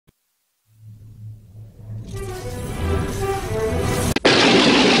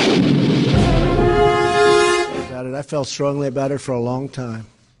I felt strongly about it for a long time.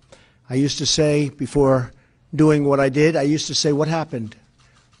 I used to say, before doing what I did, I used to say, what happened?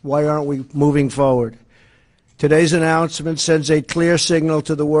 Why aren't we moving forward? Today's announcement sends a clear signal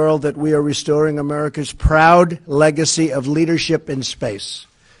to the world that we are restoring America's proud legacy of leadership in space.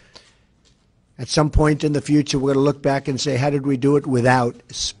 At some point in the future, we're going to look back and say, how did we do it without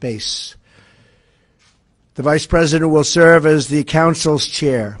space? The Vice President will serve as the Council's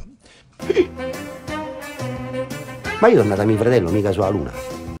chair. Ma io sono andato a mio fratello, mica sulla Luna.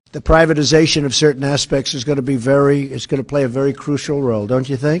 The privatization of certain aspects is going to play a very crucial role, don't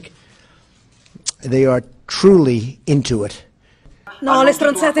you think? They are truly into it. No, le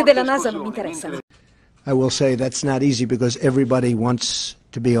stronzate della NASA non mi interessano. I will say that's not easy because everybody wants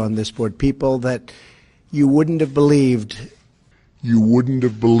to be on this board. People that you wouldn't have believed. You wouldn't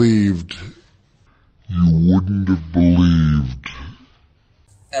have believed. You wouldn't have believed.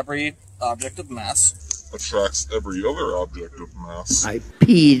 Every object of mass attracts every other object of mass. I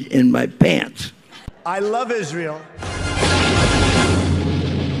peed in my pants. I love Israel.